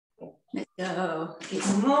go.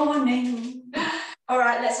 Good morning. All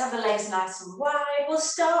right, let's have the legs nice and wide. We'll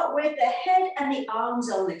start with the head and the arms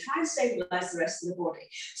only. Try and stabilize the rest of the body.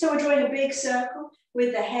 So we're drawing a big circle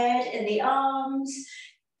with the head and the arms.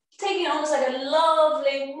 Taking it almost like a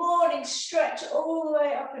lovely morning stretch all the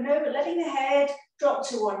way up and over, letting the head drop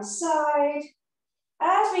to one side.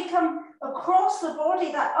 As we come across the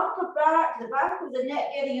body, that upper back, the back of the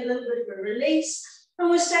neck getting a little bit of a release, and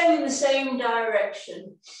we're staying in the same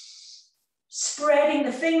direction. Spreading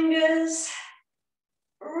the fingers,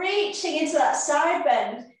 reaching into that side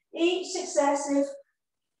bend. Each successive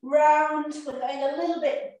round, we're going a little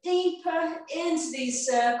bit deeper into these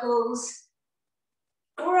circles,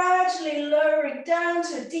 gradually lowering down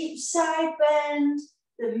to a deep side bend,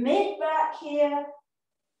 the mid-back here.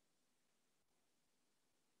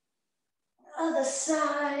 Other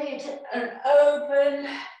side and open.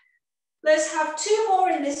 Let's have two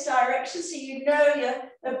more in this direction so you know you're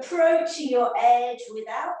approaching your edge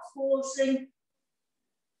without forcing.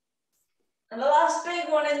 And the last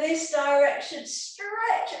big one in this direction,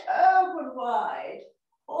 stretch open wide,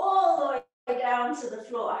 all the way down to the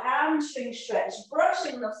floor. Hamstring stretch,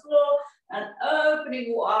 brushing the floor and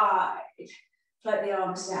opening wide. Float the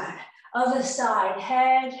arms down. Other side,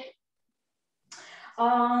 head,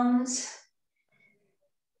 arms.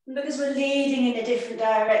 Because we're leading in a different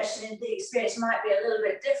direction, the experience might be a little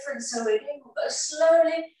bit different. So we'll go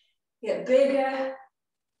slowly, get bigger.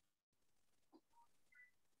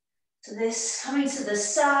 So this coming to the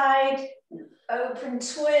side, open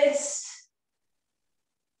twist.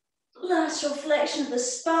 Lateral flexion of the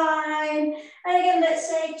spine. And again, let's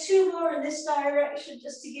say two more in this direction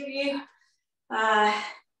just to give you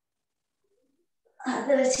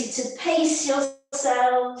ability to pace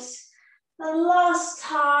yourselves. The last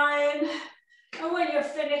time, and when you're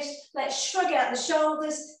finished, let's shrug out the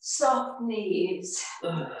shoulders, soft knees.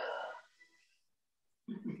 All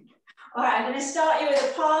right, I'm going to start you with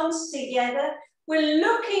the palms together. We're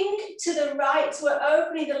looking to the right, we're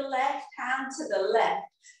opening the left hand to the left.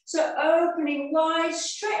 So opening wide,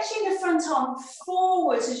 stretching the front arm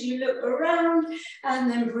forwards as you look around,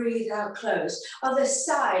 and then breathe out close. Other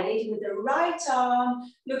side, leading with the right arm,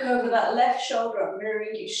 look over that left shoulder, I'm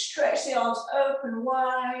mirroring you, stretch the arms open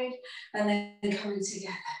wide, and then coming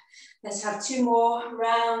together. Let's have two more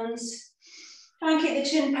rounds. Try and keep the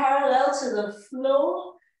chin parallel to the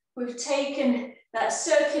floor. We've taken that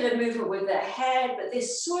circular movement with the head, but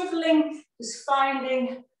this swiveling is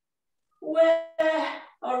finding where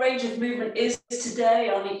our range of movement is today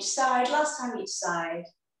on each side. Last time each side.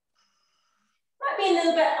 Might be a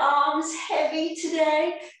little bit arms heavy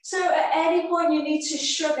today. So at any point you need to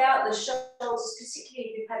shrug out the shoulders,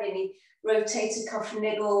 particularly if you've had any rotator cuff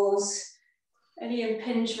niggles, any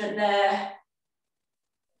impingement there.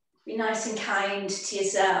 Be nice and kind to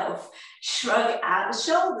yourself. Shrug out the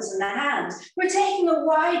shoulders and the hands. We're taking a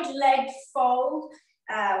wide leg fold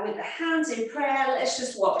with the hands in prayer. Let's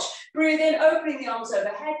just watch. Breathe in, opening the arms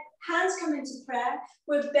overhead. Hands come into prayer.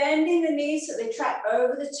 We're bending the knees so they track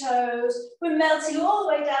over the toes. We're melting all the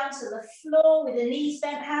way down to the floor with the knees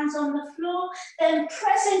bent, hands on the floor. Then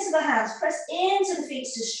press into the hands, press into the feet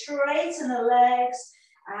to straighten the legs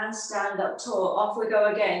and stand up tall. Off we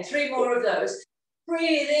go again. Three more of those.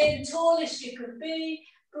 Breathe in, tallest you can be.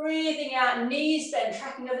 Breathing out, knees bent,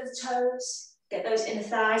 tracking over the toes. Get those inner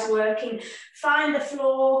thighs working. Find the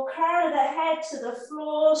floor, crown of the head to the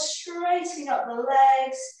floor, straightening up the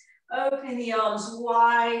legs, opening the arms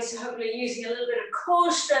wide. So hopefully using a little bit of core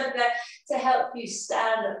strength there to help you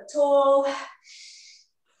stand up tall.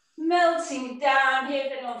 Melting down here.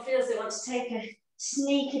 If anyone feels they want to take a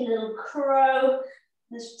sneaky little crow,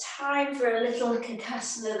 there's time for a little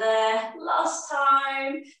Kakasana there. Last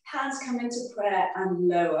time, hands come into prayer and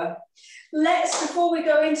lower. Let's, before we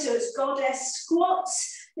go into its goddess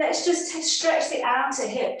squats, let's just stretch the outer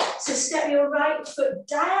hip. So step your right foot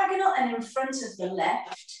diagonal and in front of the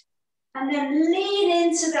left. And then lean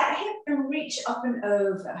into that hip and reach up and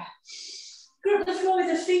over. Grip the floor with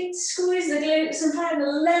the feet, squeeze the glutes and find the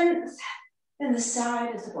length in the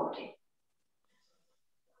side of the body.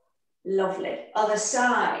 Lovely. Other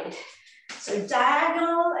side. So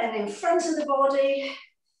diagonal and in front of the body,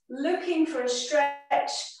 looking for a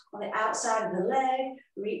stretch on the outside of the leg,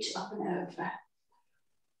 reach up and over.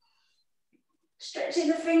 Stretching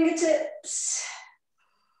the fingertips.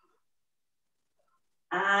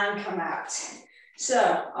 And come out.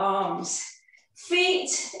 So arms, feet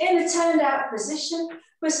in the turned out position.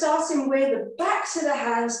 We're starting with the backs of the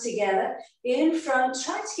hands together in front.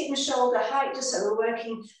 Try to keep the shoulder height just so we're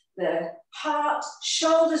working the heart,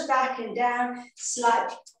 shoulders back and down, slight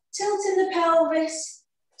tilt in the pelvis,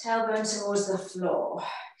 tailbone towards the floor.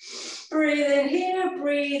 Breathe in here,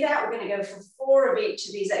 breathe out. We're going to go for 4 of each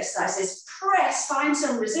of these exercises. Press, find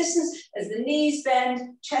some resistance as the knees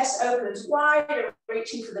bend, chest opens wider,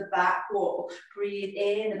 reaching for the back wall. Breathe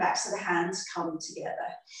in, the backs of the hands come together.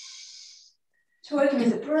 So working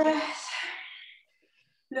with the breath,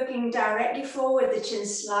 looking directly forward, the chin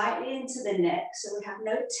slightly into the neck, so we have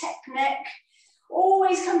no tech neck.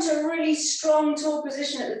 Always come to a really strong, tall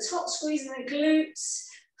position at the top, squeezing the glutes,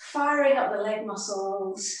 firing up the leg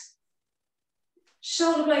muscles.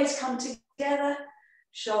 Shoulder blades come together,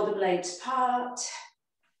 shoulder blades part.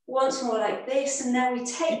 Once more like this, and then we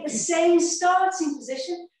take the same starting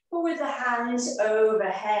position, but with the hands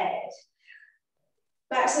overhead.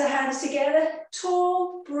 Backs of the hands together,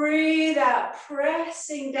 tall, breathe out,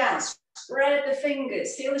 pressing down. Spread the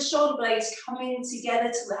fingers, feel the shoulder blades coming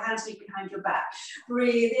together till the hands meet behind your back.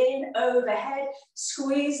 Breathe in, overhead,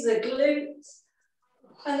 squeeze the glutes,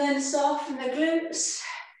 and then soften the glutes,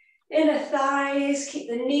 inner thighs, keep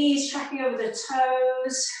the knees tracking over the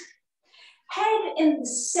toes. Head in the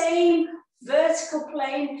same vertical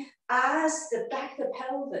plane as the back of the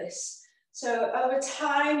pelvis. So over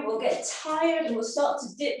time, we'll get tired and we'll start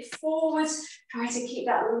to dip forwards, try to keep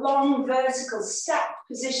that long vertical stacked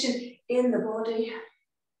position in the body.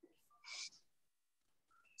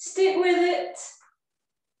 Stick with it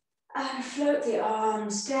and float the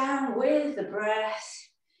arms down with the breath.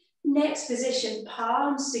 Next position,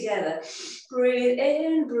 palms together. Breathe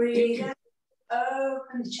in, breathe out,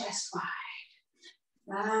 open the chest wide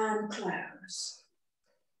and close.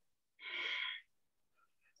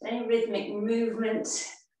 Any rhythmic movement,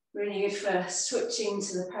 really good for switching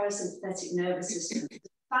to the parasympathetic nervous system.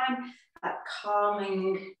 Find that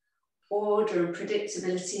calming order and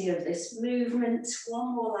predictability of this movement.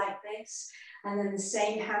 One more like this, and then the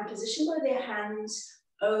same hand position where the hands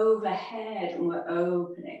overhead and we're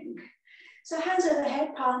opening. So hands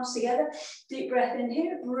overhead, palms together. Deep breath in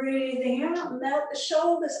here, breathing out, melt the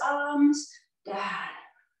shoulders, arms down.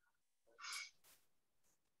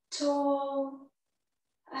 Tall.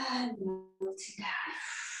 And melting down.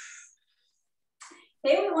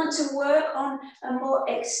 Here we want to work on a more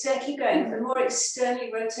externally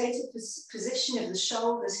rotated position of the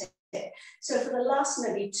shoulders here. So for the last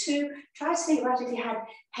maybe 2, try to think about if you had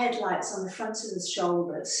headlights on the front of the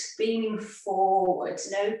shoulders, beaming forwards,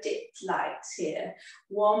 no dipped lights here.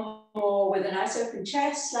 One more with a nice open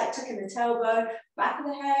chest, like tucking the tailbone, back of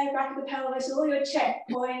the head, back of the pelvis, all your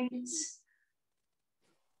checkpoints.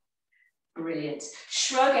 Brilliant.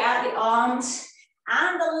 Shrug out the arms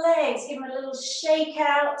and the legs. Give them a little shake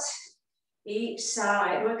out each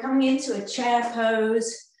side. We're coming into a chair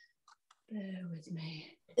pose. Bear with me.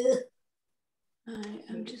 I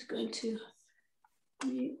am just going to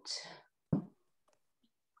mute.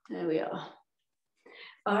 There we are.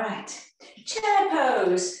 All right. Chair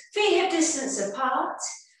pose. Feet hip distance apart.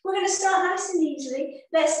 We're going to start nice and easily.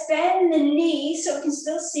 Let's bend the knees so we can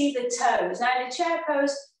still see the toes. Now in a chair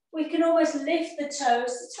pose, we can almost lift the toes.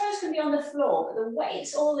 The toes can be on the floor, but the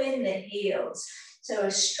weight's all in the heels. So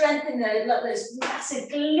strengthen those massive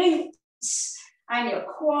glutes and your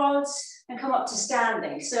quads and come up to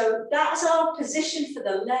standing. So that's our position for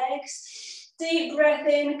the legs. Deep breath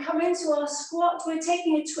in, come into our squat. We're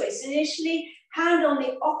taking a twist. Initially, hand on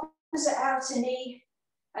the opposite outer knee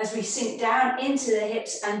as we sink down into the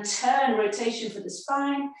hips and turn, rotation for the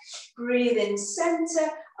spine. Breathe in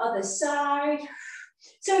center, other side.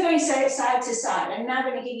 So we're going side to side, and now I'm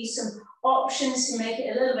going to give you some options to make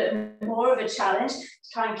it a little bit more of a challenge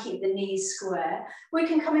to try and keep the knees square. We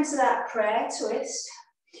can come into that prayer twist,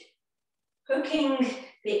 hooking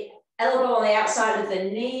the elbow on the outside of the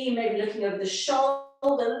knee, maybe looking over the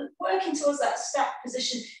shoulder, working towards that stacked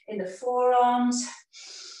position in the forearms.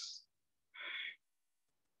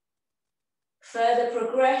 Further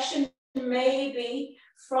progression, maybe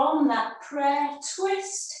from that prayer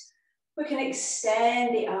twist, we can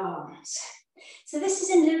extend the arms. So this is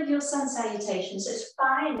in lieu of your sun salutation, so it's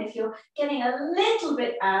fine if you're getting a little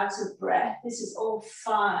bit out of breath. This is all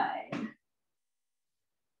fine.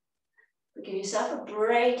 But give yourself a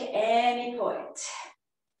break at any point.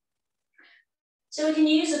 So we can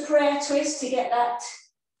use a prayer twist to get that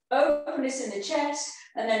openness in the chest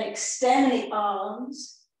and then extend the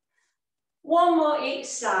arms. One more each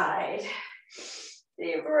side.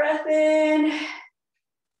 Deep breath in.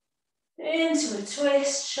 Into a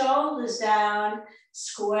twist, shoulders down,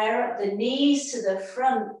 square up the knees to the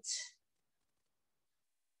front.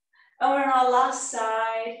 And we're on our last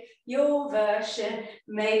side, your version.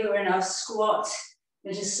 Maybe we're in our squat.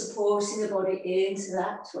 We're just supporting the body into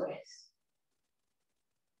that twist.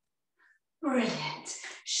 Brilliant.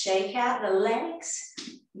 Shake out the legs.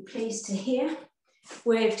 I'm pleased to hear.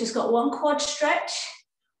 We've just got one quad stretch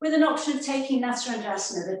with an option of taking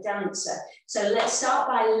Natsarandasana, the dancer. So let's start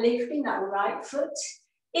by lifting that right foot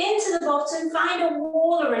into the bottom, find a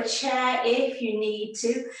wall or a chair if you need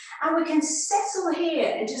to, and we can settle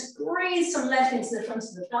here and just breathe some length into the front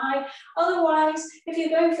of the thigh. Otherwise, if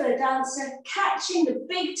you're going for the dancer, catching the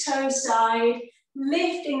big toe side,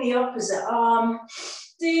 lifting the opposite arm,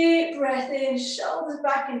 deep breath in, shoulders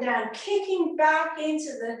back and down, kicking back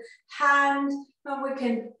into the hand, and we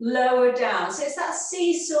can lower down. So it's that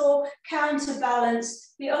seesaw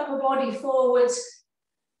counterbalance, the upper body forwards,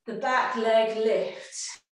 the back leg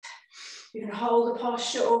lifts. You can hold the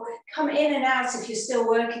posture or come in and out if you're still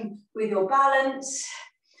working with your balance.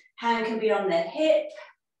 Hand can be on the hip,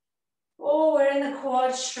 or we're in the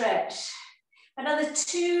quad stretch. Another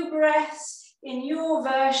 2 breaths in your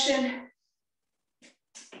version.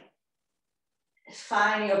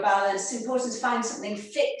 Find your balance. It's important to find something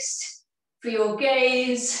fixed for your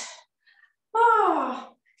gaze.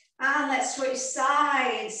 Oh, and let's switch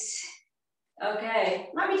sides. Okay,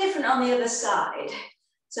 might be different on the other side.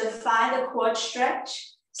 So find the quad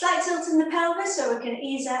stretch. Slight tilt in the pelvis so we can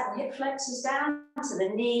ease out the hip flexors down to the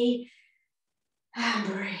knee. And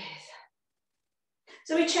breathe.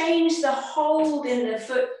 So we change the hold in the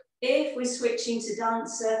foot if we're switching to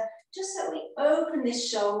dancer, just so we open this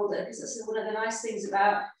shoulder, because that's one of the nice things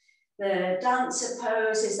about the dancer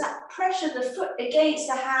pose, is that pressure of the foot against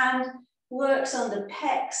the hand works on the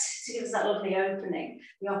pecs to give us that lovely opening.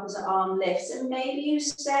 The opposite arm lifts, and maybe you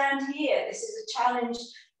stand here. This is a challenge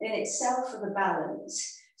in itself for the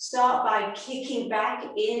balance. Start by kicking back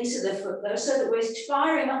into the foot though, so that we're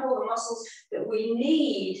firing up all the muscles that we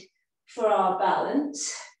need for our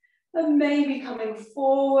balance. And maybe coming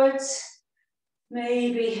forwards,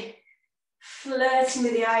 maybe flirting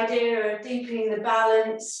with the idea of deepening the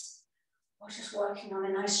balance, or just working on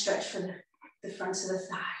a nice stretch for the front of the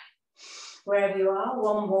thigh. Wherever you are,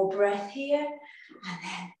 one more breath here, and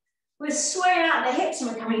then we're swaying out the hips and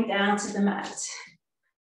we're coming down to the mat.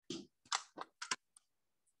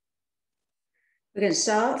 We're going to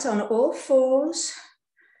start on all fours.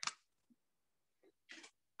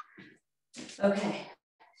 Okay,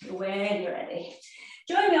 so when you're ready,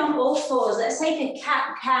 join me on all fours. Let's take a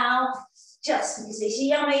cat-cow, just because it's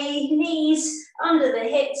yummy. Knees under the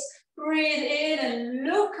hips. Breathe in and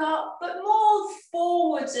look up, but more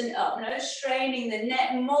forwards and up. No straining the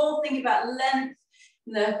neck, more thinking about length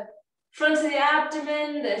in the front of the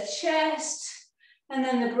abdomen, the chest, and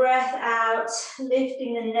then the breath out,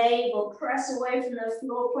 lifting the navel, press away from the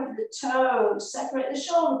floor, point the toes, separate the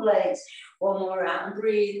shoulder blades. One more round,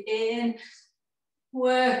 breathe in,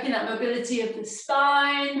 working that mobility of the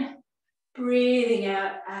spine, breathing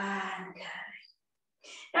out and go.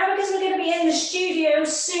 Now, because we're going to be in the studio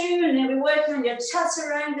soon and we're working on your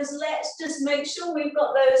chaturangas, let's just make sure we've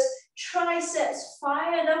got those triceps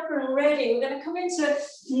fired up and ready. We're going to come into a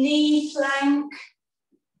knee plank.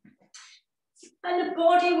 And the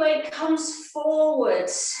body weight comes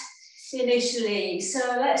forwards initially. So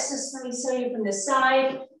let me show you from the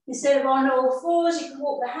side. Instead of on all fours, you can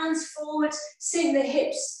walk the hands forwards, sink the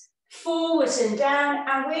hips forwards and down,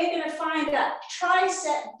 and we're going to find that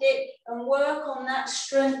tricep dip and work on that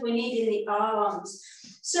strength we need in the arms.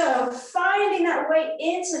 So finding that weight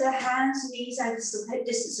into the hands, knees, ankles, hip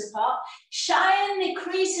distance apart, shine the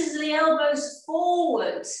creases of the elbows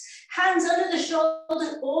forwards, hands under the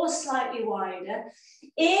shoulders or slightly wider.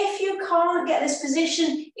 If you can't get this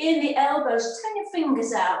position in the elbows, turn your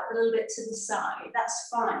fingers out a little bit to the side, that's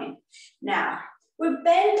fine. Now, we're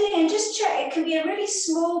bending, and just check, it can be a really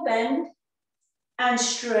small bend and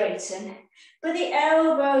straighten, but the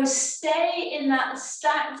elbows stay in that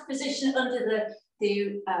stacked position under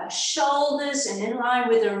the shoulders and in line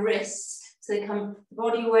with the wrists. So they come,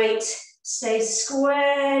 body weight stays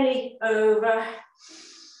squarely over.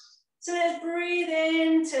 So let's breathe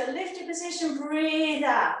in to lifted position, breathe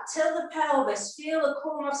out, tilt the pelvis, feel the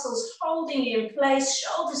core muscles holding you in place,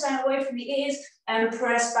 shoulders down away from the ears, and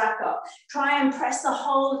press back up. Try and press the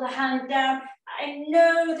whole of the hand down. I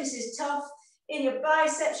know this is tough in your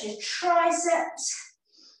biceps, your triceps.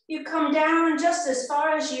 You come down just as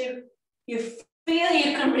far as you feel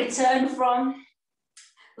you can return from.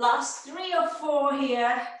 Last 3 or 4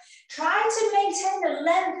 here. Try to maintain the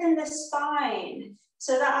length in the spine.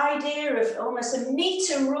 So that idea of almost a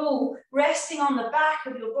meter rule resting on the back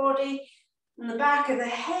of your body and the back of the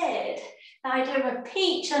head. The idea of a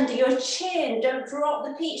peach under your chin. Don't drop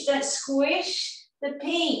the peach, don't squish the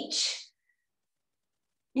peach.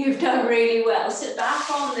 You've done really well. Sit back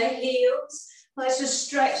on the heels. Let's just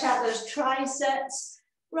stretch out those triceps.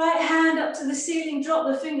 Right hand up to the ceiling, drop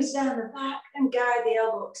the fingers down the back and guide the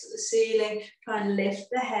elbow up to the ceiling. Try and lift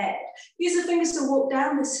the head. Use the fingers to walk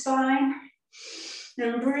down the spine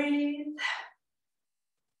and breathe.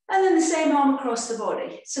 And then the same arm across the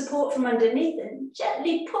body. Support from underneath and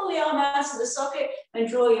gently pull the arm out of the socket and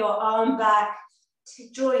draw your arm back,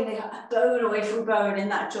 drawing the bone away from bone in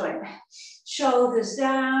that joint. Shoulders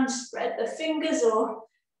down, spread the fingers or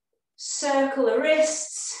circle the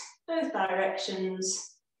wrists, both directions.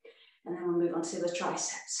 And then we'll move on to the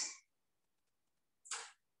triceps.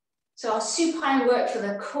 So our supine work for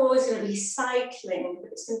the core is going to be cycling,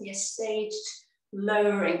 but it's going to be a staged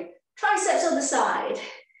lowering. Triceps on the side.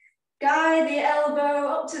 Guide the elbow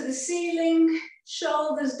up to the ceiling,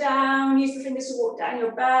 shoulders down, use the fingers to walk down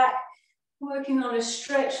your back, working on a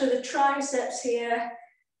stretch for the triceps here,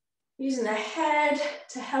 using the head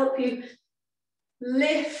to help you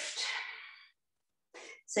lift.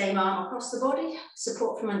 Same arm across the body,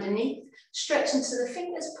 support from underneath, stretch into the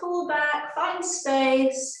fingers, pull back, find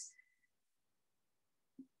space.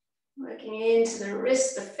 Working into the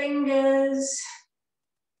wrist, the fingers.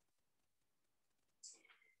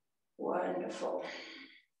 Wonderful.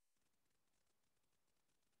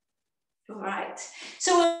 All right,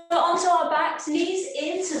 so we're onto our backs, knees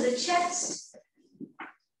into the chest.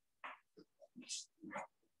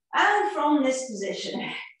 And from this position,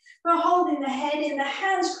 we're holding the head in the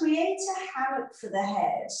hands, create a hammock for the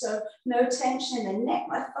head. So no tension in the neck,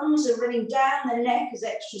 my thumbs are running down the neck as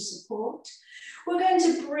extra support. We're going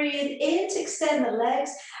to breathe in to extend the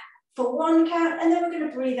legs for 1 count, and then we're going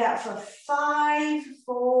to breathe out for 5,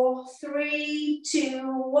 4, 3, 2,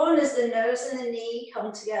 1 as the nose and the knee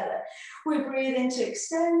come together. We breathe in to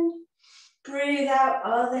extend, breathe out,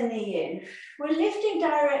 other knee in. We're lifting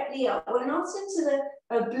directly up. We're not into the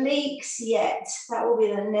obliques yet. That will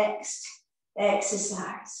be the next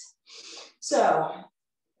exercise. So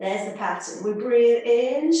there's the pattern. We breathe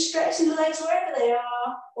in, stretching the legs wherever they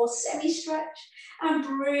are, or semi-stretch, and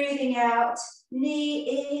breathing out,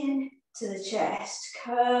 knee in to the chest.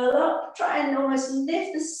 Curl up, try and almost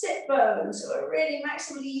lift the sit bones. So we're really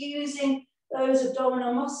maximally using those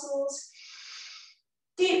abdominal muscles.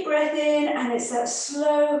 Deep breath in, and it's that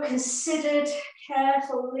slow, considered,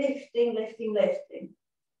 careful lifting, lifting, lifting.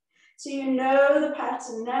 So you know the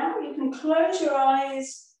pattern now. You can close your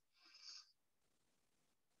eyes.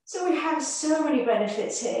 So we have so many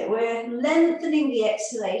benefits here. We're lengthening the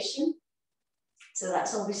exhalation. So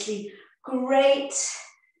that's obviously great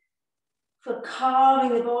for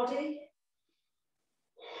calming the body.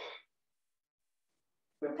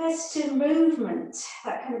 Repetitive movement,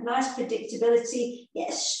 that kind of nice predictability,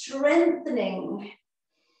 yet strengthening.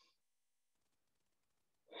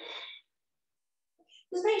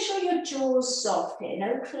 Just make sure your jaw's soft here,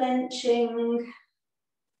 no clenching.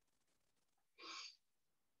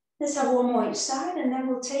 Let's have one more each side, and then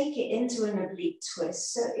we'll take it into an oblique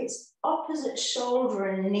twist. So it's opposite shoulder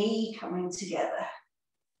and knee coming together.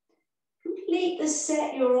 Complete the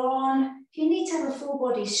set you're on. If you need to have a full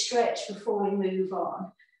body stretch before we move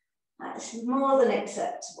on, that's more than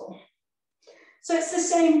acceptable. So it's the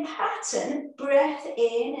same pattern, breath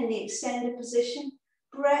in the extended position,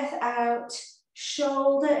 breath out,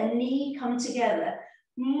 shoulder and knee come together.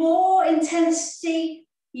 More intensity,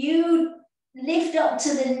 you lift up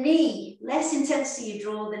to the knee. Less intensity, you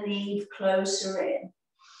draw the knee closer in.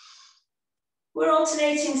 We're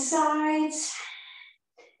alternating sides.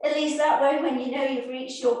 At least that way, when you know you've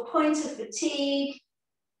reached your point of fatigue,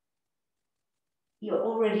 you're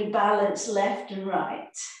already balanced left and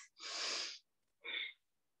right.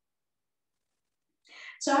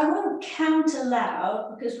 So I won't count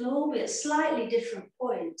aloud because we'll all be at slightly different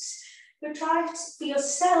points. But try for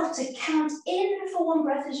yourself to count in for 1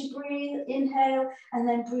 breath as you breathe, inhale, and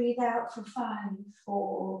then breathe out for 5,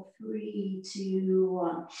 4, 3, 2,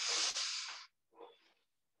 1.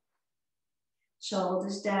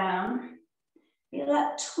 Shoulders down. Feel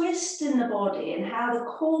that twist in the body and how the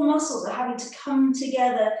core muscles are having to come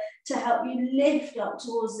together to help you lift up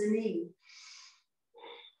towards the knee.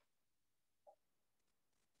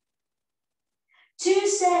 2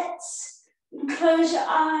 sets. Close your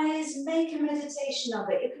eyes, make a meditation of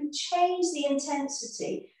it. You can change the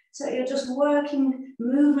intensity so you're just working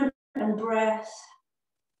movement and breath.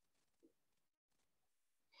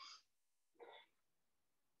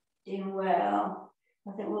 Doing well.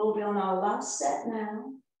 I think we'll all be on our last set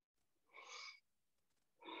now.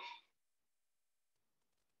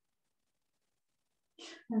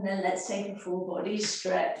 And then let's take a full body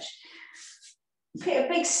stretch. Pick a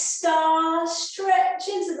big star, stretch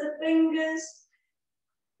into the fingers.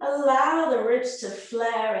 Allow the ribs to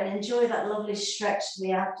flare and enjoy that lovely stretch to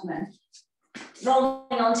the abdomen.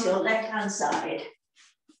 rolling onto your left-hand side.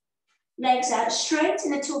 Legs out straight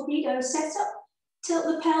in a torpedo setup. Tilt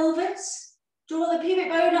the pelvis. Draw the pubic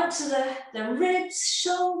bone up to the ribs,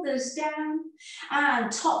 shoulders down,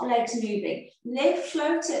 and top legs moving. Lift,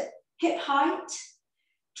 float at hip height.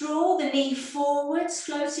 Draw the knee forwards,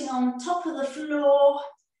 floating on top of the floor.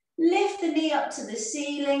 Lift the knee up to the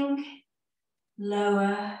ceiling.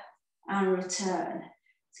 Lower and return.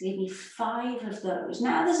 So give me 5 of those.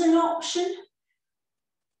 Now there's an option.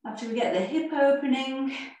 After we get the hip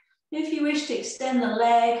opening, if you wish to extend the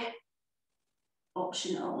leg,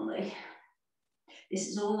 option only. This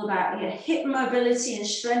is all about your hip mobility and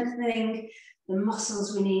strengthening the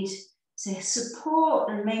muscles we need to support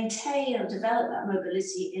and maintain or develop that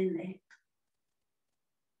mobility in the hip.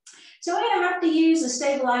 So we're going to have to use the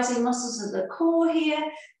stabilizing muscles of the core here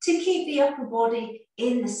to keep the upper body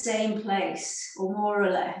in the same place, or more or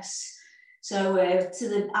less. So to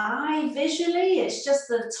the eye, visually, it's just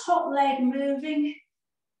the top leg moving.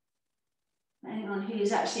 Depending on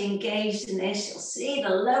who's actually engaged in this, you'll see the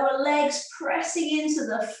lower legs pressing into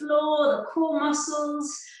the floor, the core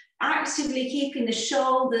muscles, actively keeping the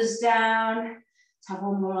shoulders down. Let's have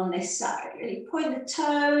one more on this side. Really point the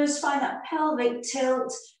toes, find that pelvic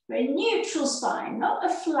tilt. We're a neutral spine, not a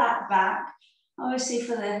flat back. Obviously,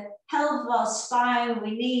 for the health of our spine,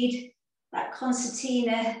 we need that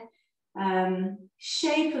concertina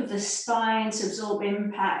shape of the spine to absorb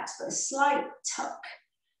impact, but a slight tuck.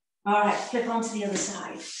 All right, flip onto the other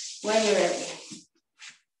side when you're ready.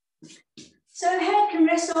 So head can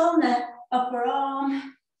rest on the upper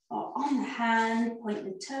arm or on the hand, point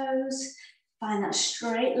the toes, find that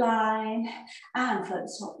straight line and float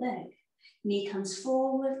the top leg. Knee comes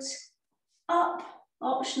forward, up,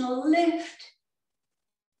 optional lift,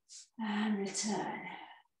 and return.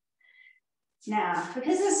 Now,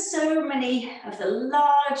 because there's so many of the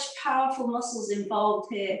large, powerful muscles involved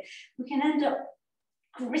here, we can end up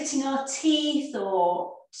gritting our teeth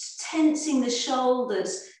or tensing the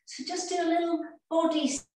shoulders. So just do a little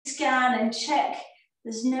body scan and check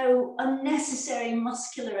there's no unnecessary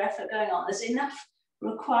muscular effort going on. There's enough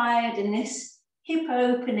required in this hip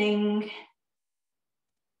opening.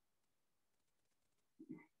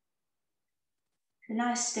 A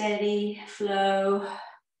nice steady flow.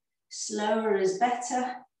 Slower is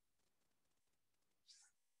better.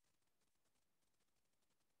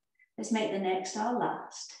 Let's make the next our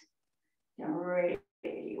last. Done really,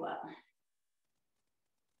 really well.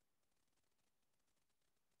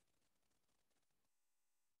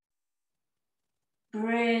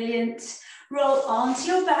 Brilliant. Roll onto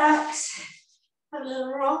your backs. Have a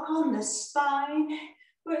little rock on the spine.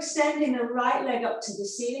 We're extending the right leg up to the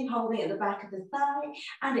ceiling, holding at the back of the thigh,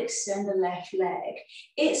 and extend the left leg.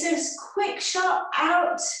 It's a quick, sharp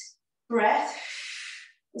out breath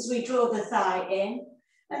as we draw the thigh in,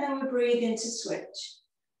 and then we breathe into switch.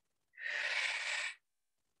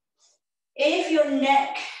 If your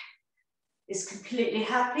neck is completely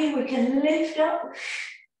happy, we can lift up.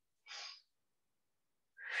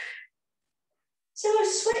 So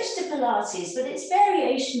we've switched to Pilates, but it's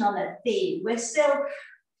variation on a theme. We're still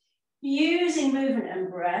using movement and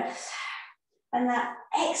breath, and that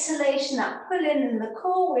exhalation, that pull in the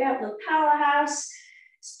core, we have the powerhouse.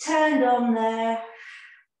 It's turned on there.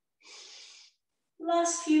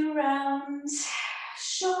 Last few rounds,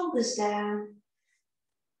 shoulders down.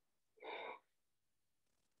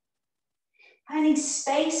 Finding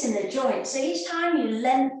space in the joint. So each time you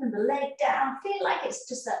lengthen the leg down, feel like it's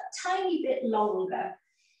just that tiny bit longer.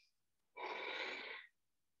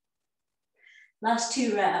 Last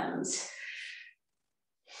 2 rounds.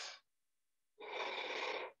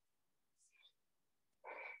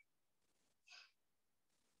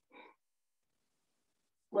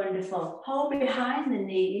 Wonderful. Hold behind the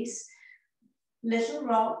knees. Little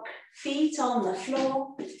rock, feet on the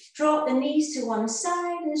floor. Drop the knees to one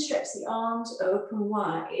side and stretch the arms open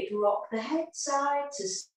wide. Rock the head side to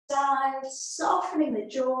side, softening the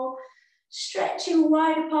jaw. Stretching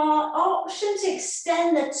wide apart. Option to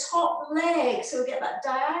extend the top leg. So we get that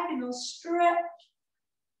diagonal stretch.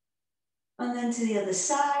 And then to the other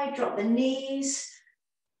side, drop the knees.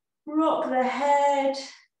 Rock the head.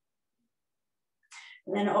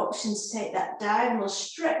 And then options to take that diagonal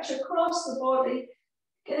stretch across the body.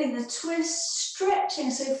 Getting the twist, stretching.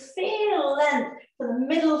 So feel length from the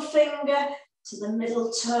middle finger to the middle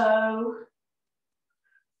toe.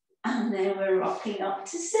 And then we're rocking up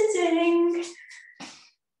to sitting.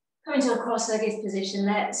 Coming to a cross-legged position,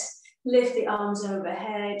 let's lift the arms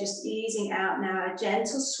overhead, just easing out now, a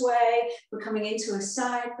gentle sway. We're coming into a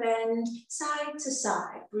side bend, side to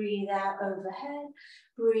side. Breathe out overhead,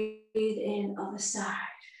 breathe in other side.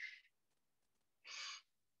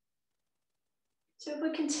 So if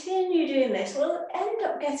we continue doing this, we'll end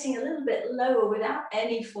up getting a little bit lower without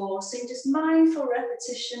any forcing, just mindful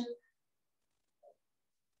repetition.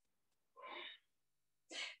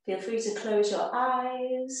 Feel free to close your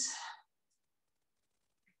eyes.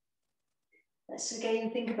 Let's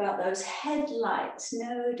again think about those headlights,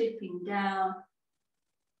 no dipping down.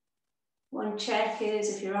 One check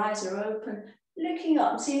is, if your eyes are open, looking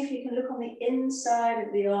up, see if you can look on the inside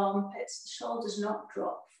of the armpits, the shoulders not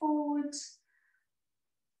drop forwards.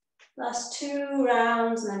 Last 2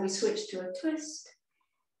 rounds, and then we switch to a twist.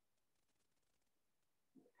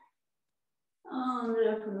 Arms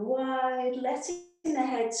open wide, letting the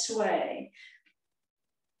head sway.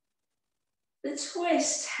 The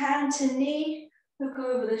twist, hand to knee, look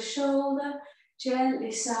over the shoulder,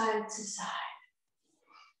 gently side to side.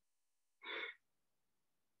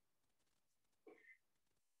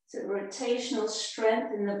 So rotational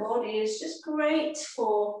strength in the body is just great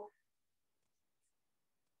for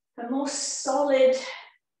a more solid,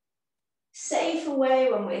 safer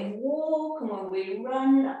way when we walk and when we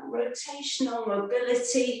run. Rotational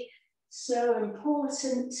mobility, so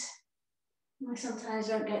important. We sometimes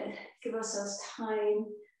don't give ourselves time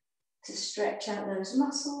to stretch out those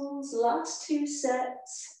muscles. Last 2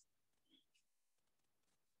 sets.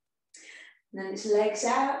 And then it's legs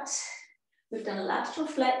out. We've done a lateral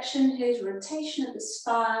flexion. Here's rotation of the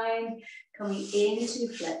spine. Coming into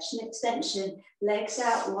flexion, extension. Legs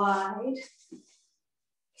out wide.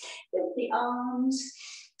 Lift the arms.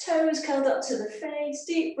 Toes curled up to the face.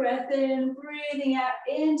 Deep breath in. Breathing out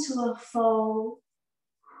into a fold.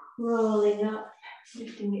 Rolling up.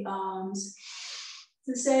 Lifting the arms.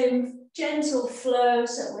 The same gentle flow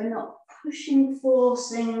so that we're not pushing,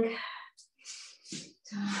 forcing.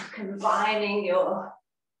 Combining your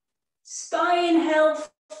spine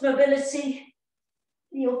health, mobility,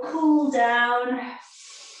 your cool down.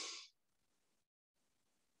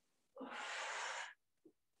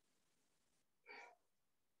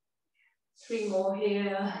 Three more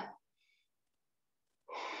here.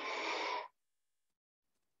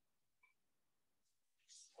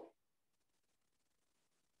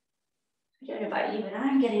 I don't know about you, but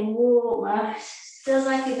I'm getting warmer. Feels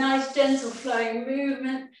like a nice, gentle, flowing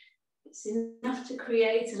movement. It's enough to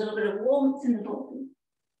create a little bit of warmth in the body.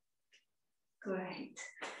 Great.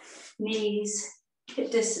 Knees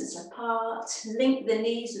hip distance apart. Link the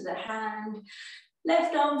knees with the hand.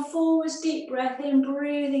 Left arm forwards, deep breath in,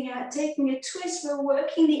 breathing out, taking a twist. We're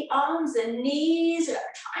working the arms, the knees are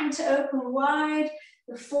trying to open wide.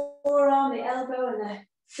 The forearm, the elbow, and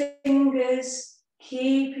the fingers,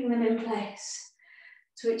 keeping them in place.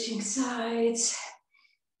 Switching sides.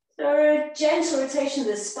 So a gentle rotation of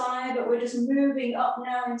the spine, but we're just moving up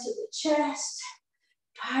now into the chest.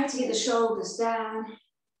 Try to get the shoulders down.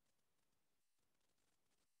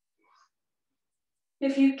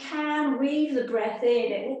 If you can, weave the breath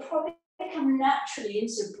in. It will probably come naturally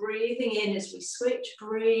into breathing in as we switch,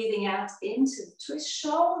 breathing out into the twist.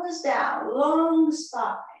 Shoulders down, long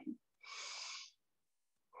spine.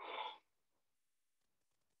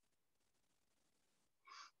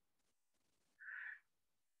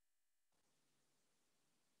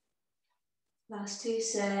 Last 2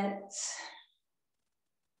 sets.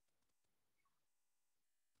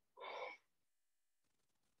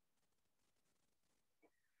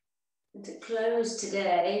 And to close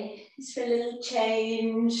today, it's for a little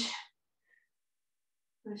change.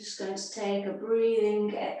 We're just going to take a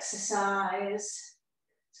breathing exercise.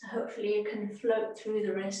 So hopefully you can float through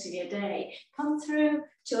the rest of your day. Come through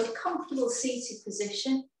to a comfortable seated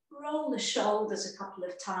position. Roll the shoulders a couple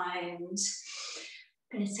of times.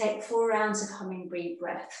 I'm going to take 4 rounds of hummingbird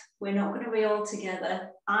breath. We're not going to be all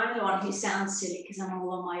together. I'm the one who sounds silly because I'm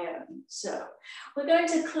all on my own. So we're going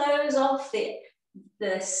to close off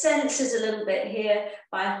the senses a little bit here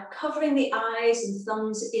by covering the eyes and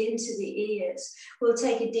thumbs into the ears. We'll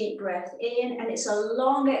take a deep breath in, and it's a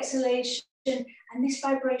long exhalation, and this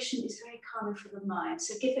vibration is very calming for the mind.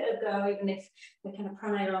 So give it a go, even if the kind of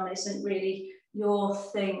pranayama isn't really your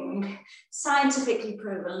thing. Scientifically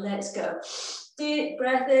proven. Let's go. Deep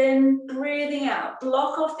breath in, breathing out.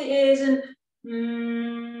 Block off the ears and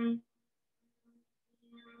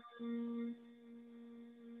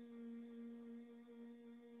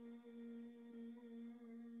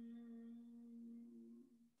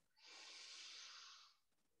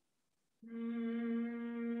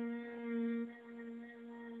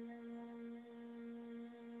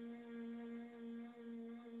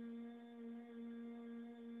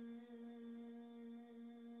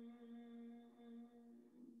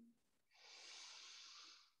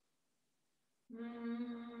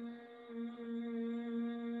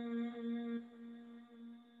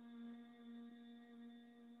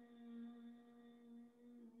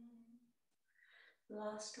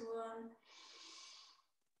last one.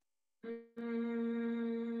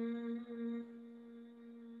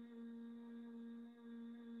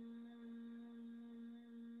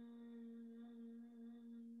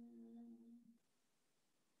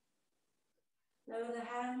 Lower the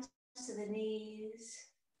hands to the knees.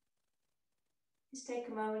 Just take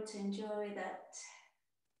a moment to enjoy that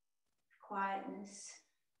quietness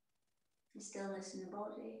and stillness in the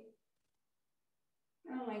body.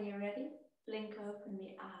 And when you're ready, blink open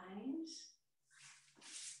the eyes.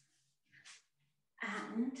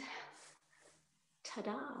 And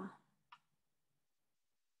ta-da!